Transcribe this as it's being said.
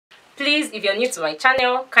Please, if you're new to my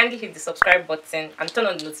channel, kindly hit the subscribe button and turn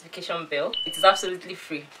on the notification bell. It is absolutely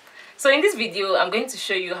free. So in this video, I'm going to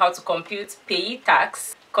show you how to compute PAYE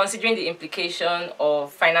tax considering the implication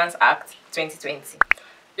of Finance Act 2020.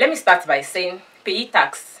 Let me start by saying PAYE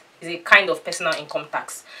tax is a kind of personal income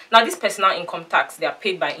tax. Now, this personal income tax, they are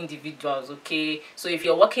paid by individuals, okay? So if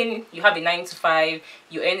you're working, you have a 9 to 5,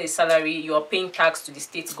 you earn a salary, you are paying tax to the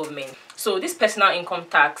state government. So this personal income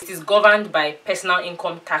tax is governed by Personal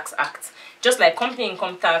Income Tax Act. Just like company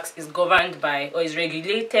income tax is governed by or is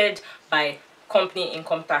regulated by Company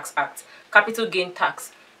Income Tax Act. Capital gain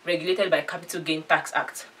tax regulated by Capital Gain Tax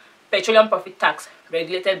Act. Petroleum profit tax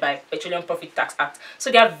regulated by Petroleum Profit Tax Act. So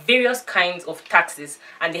there are various kinds of taxes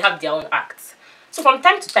and they have their own acts. So from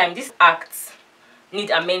time to time, these acts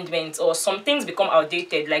need amendments or some things become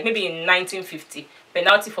outdated. Like maybe in 1950,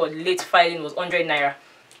 penalty for late filing was 100 naira.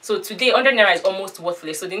 So today, 100 naira is almost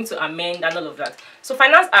worthless. So they need to amend and all of that. So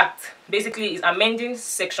Finance Act basically is amending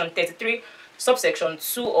Section 33, subsection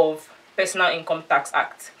 2 of Personal Income Tax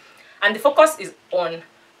Act. And the focus is on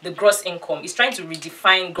the gross income. It's trying to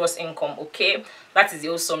redefine gross income, okay? That is the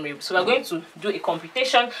whole summary. So we're going to do a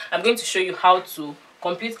computation. I'm going to show you how to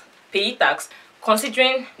compute PAYE tax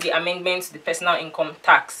considering the amendments to the Personal Income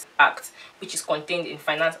Tax Act, which is contained in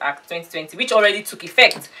Finance Act 2020, which already took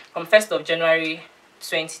effect from 1st of January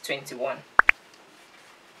 2021.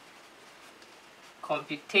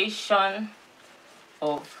 Computation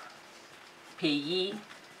of PAYE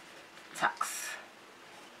tax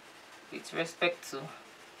with respect to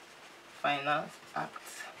Finance Act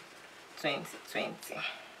 2020.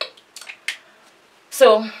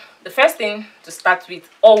 So the first thing to start with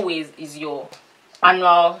always is your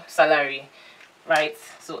annual salary, right?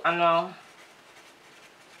 So annual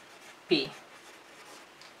pay,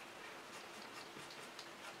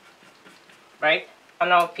 right?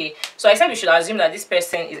 Annual pay. So I said we should assume that this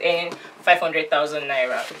person is earning 500,000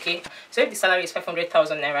 naira, okay? So if the salary is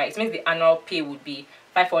 500,000 naira, it means the annual pay would be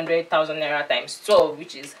 500,000 naira times 12,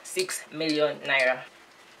 which is 6 million naira.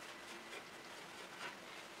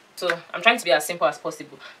 So I'm trying to be as simple as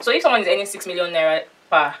possible. So if someone is earning 6 million naira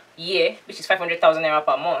per year, which is 500,000 naira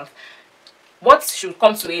per month, what should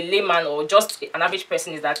come to a layman or just an average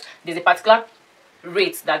person is that there's a particular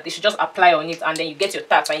rate that they should just apply on it and then you get your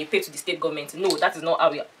tax and you pay to the state government. No, that is not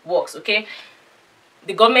how it works, okay?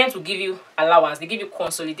 The government will give you allowance. They give you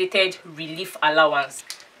consolidated relief allowance.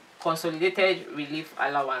 Consolidated relief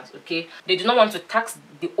allowance, okay? They do not want to tax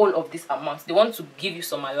the whole of this amount. They want to give you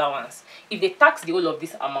some allowance. If they tax the whole of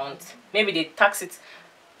this amount, maybe they tax it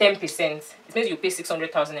 10%, it means you pay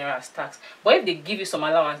 600,000 naira as tax. But if they give you some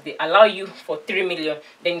allowance, they allow you for 3 million,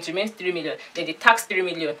 then it remains 3 million, then they tax 3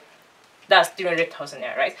 million, that's 300,000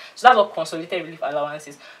 naira, right? So that's what consolidated relief allowance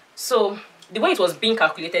is. So the way it was being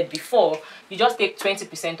calculated before, you just take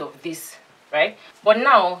 20% of this, right? But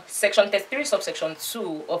now Section 33 subsection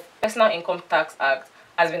 2 of Personal Income Tax Act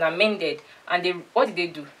has been amended, and what did they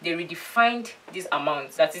do? They redefined this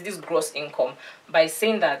amount, that is this gross income, by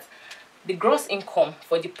saying that the gross income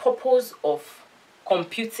for the purpose of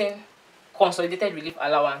computing consolidated relief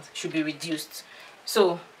allowance should be reduced.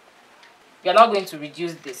 So we are now going to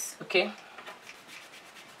reduce this, okay?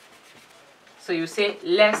 So you say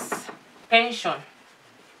less pension.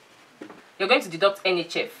 You're going to deduct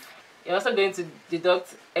NHF. You're also going to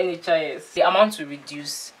deduct NHIS. The amount will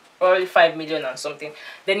reduce, probably 5 million and something.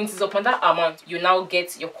 Then it is upon that amount you now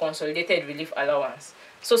get your consolidated relief allowance.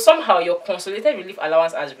 So somehow your consolidated relief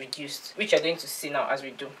allowance has reduced, which you're going to see now as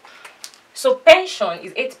we do. So pension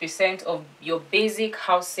is 8% of your basic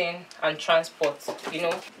housing and transport. You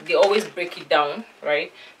know, they always break it down,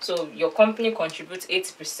 right? So your company contributes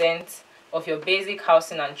 8% of your basic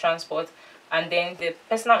housing and transport, and then the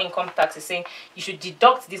personal income tax is saying you should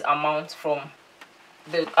deduct this amount from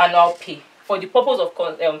the annual pay for the purpose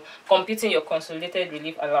of computing your consolidated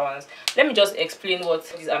relief allowance. Let me just explain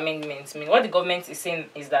what these amendments mean. What the government is saying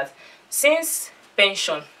is that since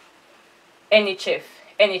pension, NHF,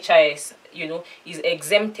 NHIS, you know, is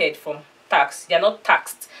exempted from tax, they are not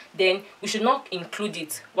taxed, then we should not include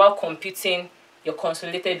it while computing your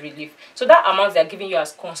consolidated relief. So that amount they are giving you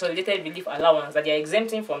as consolidated relief allowance that they are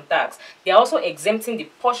exempting from tax, they are also exempting the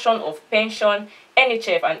portion of pension,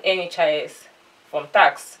 NHF and NHIS from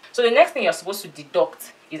tax. So the next thing you're supposed to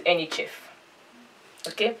deduct is NHF.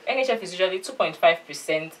 Okay, NHF is usually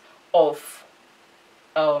 2.5% of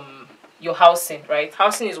your housing, right?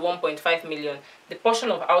 Housing is 1.5 million. The portion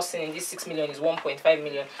of housing in this 6 million is 1.5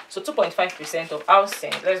 million. So 2.5% of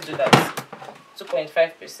housing, let's do that.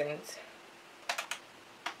 2.5%,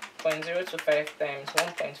 0.025 times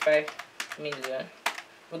 1.5 million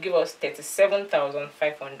will give us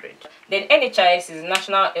 37,500. Then NHIS is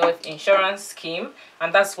National Health Insurance Scheme,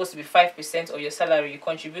 and that's supposed to be 5% of your salary. You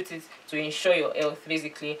contribute it to insure your health,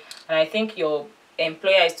 basically. And I think your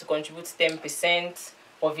employer is to contribute 10%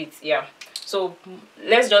 of it. Yeah. So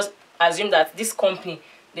let's just assume that this company,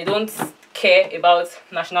 they don't care about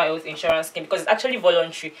National Health Insurance Scheme because it's actually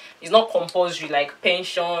voluntary. It's not compulsory like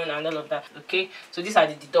pension and all of that. Okay. So these are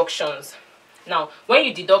the deductions. Now, when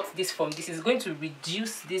you deduct this from this, it's going to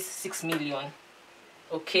reduce this 6 million.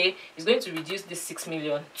 Okay, it's going to reduce this 6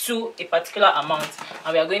 million to a particular amount,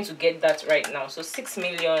 and we are going to get that right now. So 6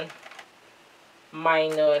 million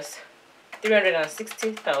minus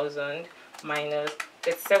 360,000 minus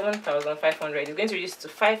 37,500 is going to reduce to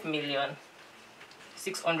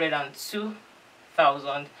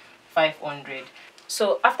 5,602,500.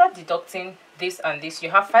 So after deducting this and this,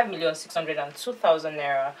 you have 5,602,000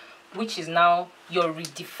 naira, which is now your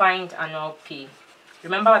redefined annual pay.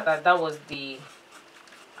 Remember that was the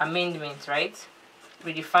amendment, right?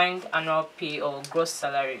 Redefined annual pay or gross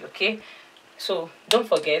salary. Okay, so don't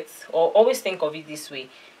forget, or always think of it this way: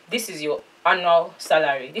 this is your annual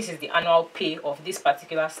salary, this is the annual pay of this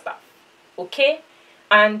particular staff. Okay,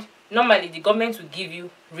 and normally the government will give you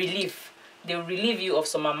relief. They will relieve you of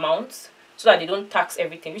some amounts so that they don't tax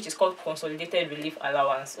everything, which is called consolidated relief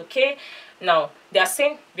allowance. Okay, now they are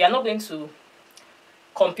saying we are not going to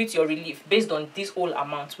compute your relief based on this whole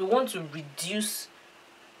amount. We want to reduce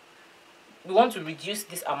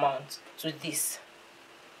this amount to this.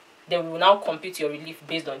 Then we will now compute your relief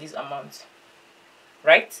based on this amount,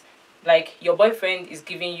 right? Like your boyfriend is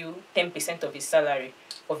giving you 10% of his salary,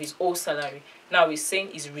 of his whole salary. Now he's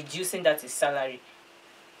saying he's reducing that his salary,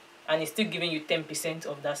 and he's still giving you 10%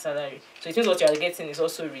 of that salary. So it means what you are getting is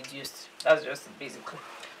also reduced. That's just basically.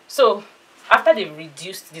 So after they've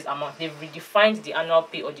reduced this amount, they've redefined the annual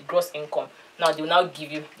pay or the gross income. Now they will now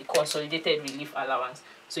give you the consolidated relief allowance.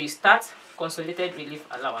 So you start consolidated relief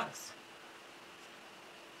allowance,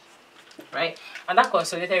 right? And that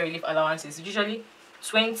consolidated relief allowance is usually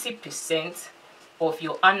 20% of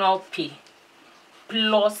your annual pay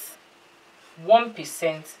plus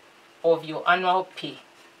 1% of your annual pay,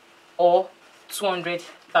 or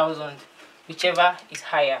 200,000, whichever is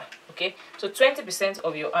higher. Okay, so 20%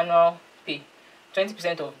 of your annual pay,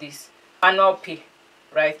 20% of this annual pay,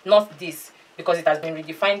 right? Not this, because it has been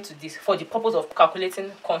redefined to this for the purpose of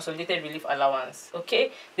calculating consolidated relief allowance.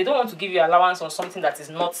 Okay, they don't want to give you allowance on something that is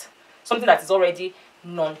not, something that is already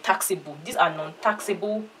non-taxable. These are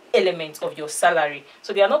non-taxable elements of your salary,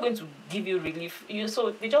 so they are not going to give you relief.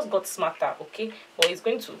 So they just got smarter. Okay, but it's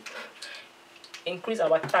going to increase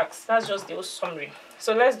our tax. That's just the whole summary.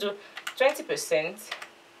 So let's do 20%,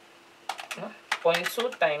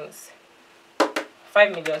 0.2 times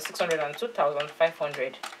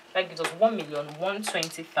 5,602,500. That gives us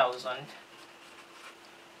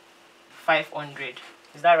 1,120,500.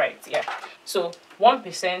 Is that right? Yeah. So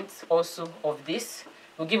 1% also of this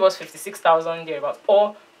will give us 56,000 thereabout,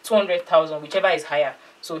 or 200,000, whichever is higher.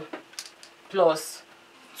 So plus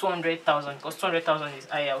 200,000, because 200,000 is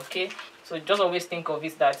higher. Okay. So just always think of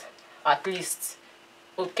it that at least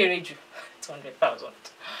okay, 200,000.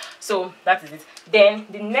 So that is it. Then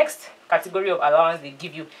the next category of allowance they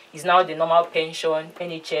give you is now the normal pension,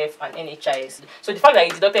 NHF, and NHIS. So the fact that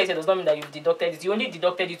you deducted it does not mean that you've deducted it. You only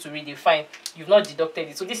deducted it to redefine. You've not deducted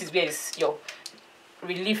it. So this is where your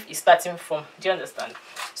relief is starting from. Do you understand?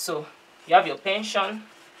 So you have your pension.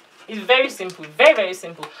 It's very simple, very, very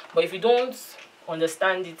simple. But if you don't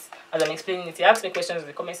understand it as I'm explaining it, you ask me questions in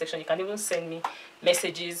the comment section. You can even send me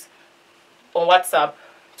messages on WhatsApp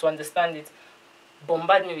to understand it.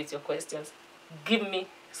 Bombard me with your questions. Give me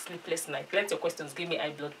sleepless night. Let your questions give me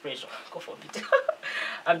high blood pressure. God forbid.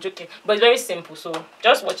 I'm joking. But it's very simple. So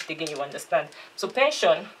just watch it again, you understand. So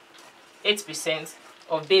pension, 8%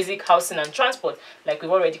 of basic housing and transport, like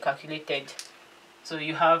we've already calculated. So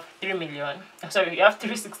you have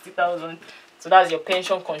 360,000. So that's your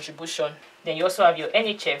pension contribution. Then you also have your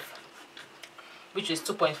NHF, which is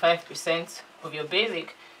 2.5% of your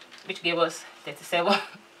basic, which gave us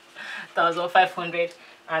 37,500.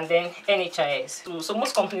 And then NHIS. So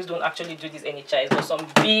most companies don't actually do this NHIS, but some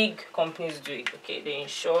big companies do it. Okay, they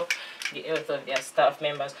insure the health of their staff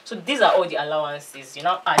members. So these are all the allowances. You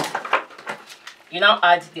now add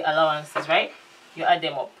the allowances, right? You add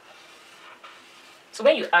them up. So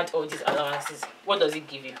when you add all these allowances, what does it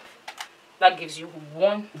give you? That gives you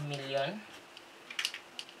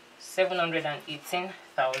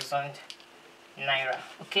 1,718,000 naira.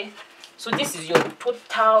 Okay, so this is your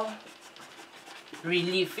total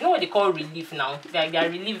relief. You know what they call relief now? They are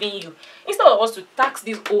relieving you. Instead of us to tax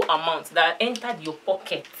this whole amount that entered your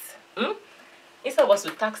pocket, instead of us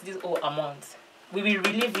to tax this whole amount, we will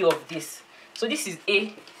relieve you of this. So this is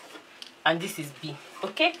A and this is B.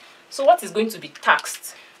 Okay, so what is going to be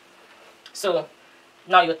taxed? So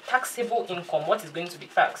now your taxable income, what is going to be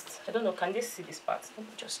taxed? I don't know, can they see this part? Let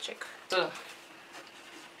me just check. So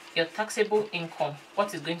your taxable income,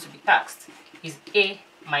 what is going to be taxed is A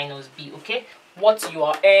minus B. Okay, what you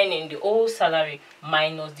are earning, the whole salary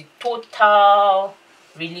minus the total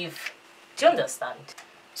relief. Do you understand?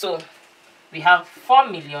 So we have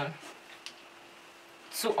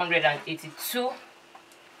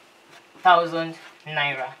 4,282,000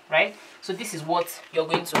 naira, right? So this is what you're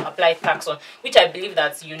going to apply tax on, which I believe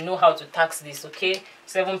that you know how to tax this. Okay,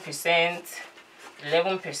 7%,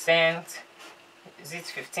 11%, is it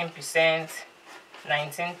 15%,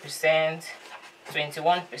 19%,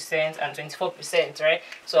 21%, and 24%, right?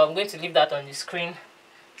 So I'm going to leave that on the screen.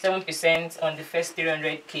 7% on the first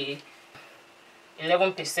 300k,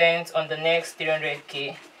 11% on the next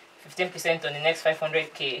 300k, 15% on the next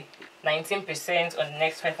 500k, 19% on the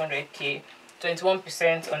next 500k,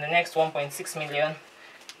 21% on the next 1.6 million,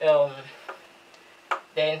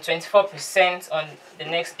 then 24% on the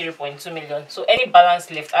next 3.2 million. So any balance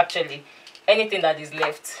left, actually anything that is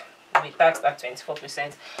left will be taxed at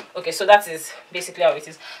 24%. Okay, so that is basically how it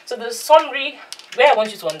is. So the summary where I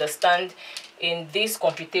want you to understand in this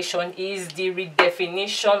computation is the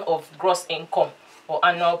redefinition of gross income or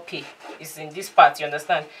annual pay. Is in this part, you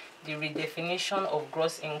understand? The redefinition of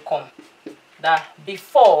gross income. That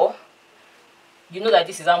before, you know that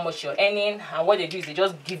this is how much you're earning, and what they do is they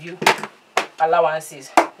just give you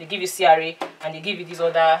allowances. They give you CRA and they give you these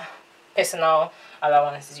other personal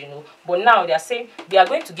allowances, you know. But now they are saying they are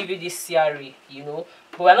going to give you this CRA, you know,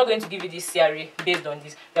 but we're not going to give you this CRA based on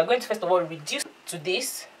this. We are going to first of all reduce to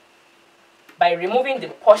this by removing the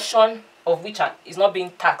portion of which is not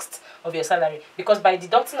being taxed of your salary, because by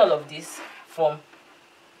deducting all of this from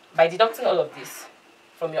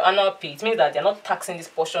your annual pay, it means that they're not taxing this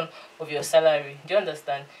portion of your salary. Do you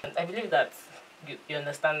understand? I believe that you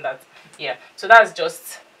understand that. Yeah, so that's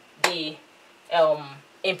just the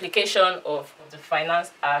implication of the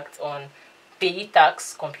Finance Act on PAYE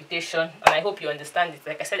tax computation, and I hope you understand it.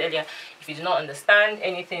 Like I said earlier, if you do not understand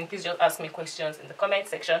anything, please just ask me questions in the comment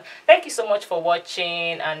section. Thank you so much for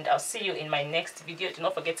watching, and I'll see you in my next video. Do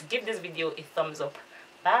not forget to give this video a thumbs up.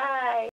 Bye.